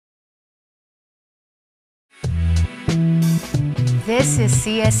This is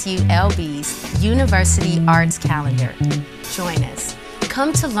CSULB's University Arts Calendar. Join us.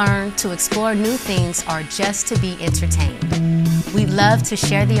 Come to learn, to explore new things, or just to be entertained. We'd love to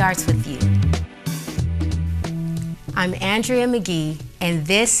share the arts with you. I'm Andrea McGee, and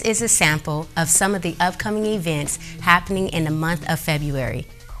this is a sample of some of the upcoming events happening in the month of February.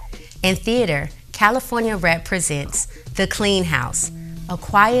 In theater, California Rep presents The Clean House, a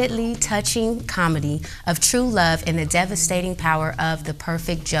quietly touching comedy of true love and the devastating power of the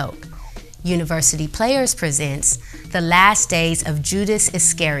perfect joke. University Players presents The Last Days of Judas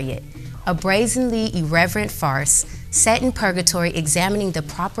Iscariot, a brazenly irreverent farce set in purgatory examining the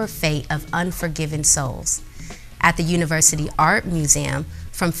proper fate of unforgiven souls. At the University Art Museum,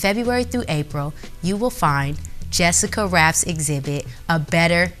 from February through April, you will find Jessica Raff's exhibit, A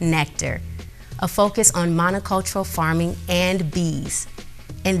Better Nectar, a focus on monocultural farming and bees.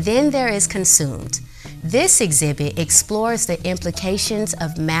 And then there is Consumed. This exhibit explores the implications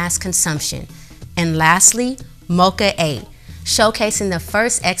of mass consumption. And lastly, Mocha 8, showcasing the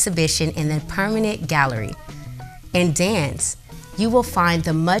first exhibition in the permanent gallery. In dance, you will find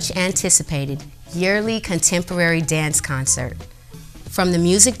the much anticipated yearly contemporary dance concert. From the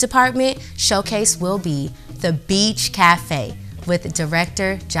music department, showcase will be The Beach Cafe with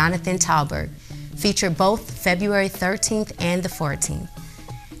director Jonathan Talberg, featured both February 13th and the 14th.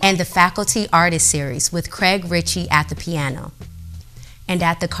 And the Faculty Artist Series with Craig Ritchie at the piano. And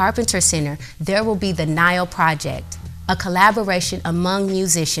at the Carpenter Center, there will be the Nile Project, a collaboration among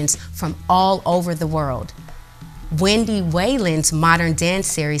musicians from all over the world. Wendy Whalen's modern dance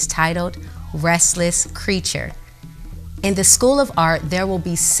series titled Restless Creature. In the School of Art, there will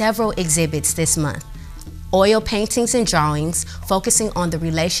be several exhibits this month. Oil paintings and drawings focusing on the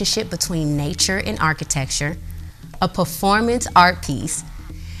relationship between nature and architecture, a performance art piece,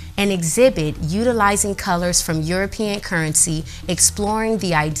 an exhibit utilizing colors from European currency, exploring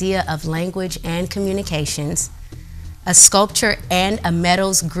the idea of language and communications, a sculpture and a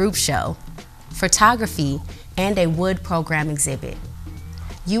metals group show, photography, and a wood program exhibit.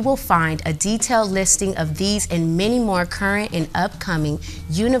 You will find a detailed listing of these and many more current and upcoming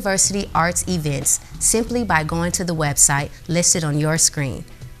university arts events simply by going to the website listed on your screen.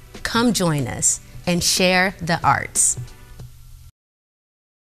 Come join us and share the arts.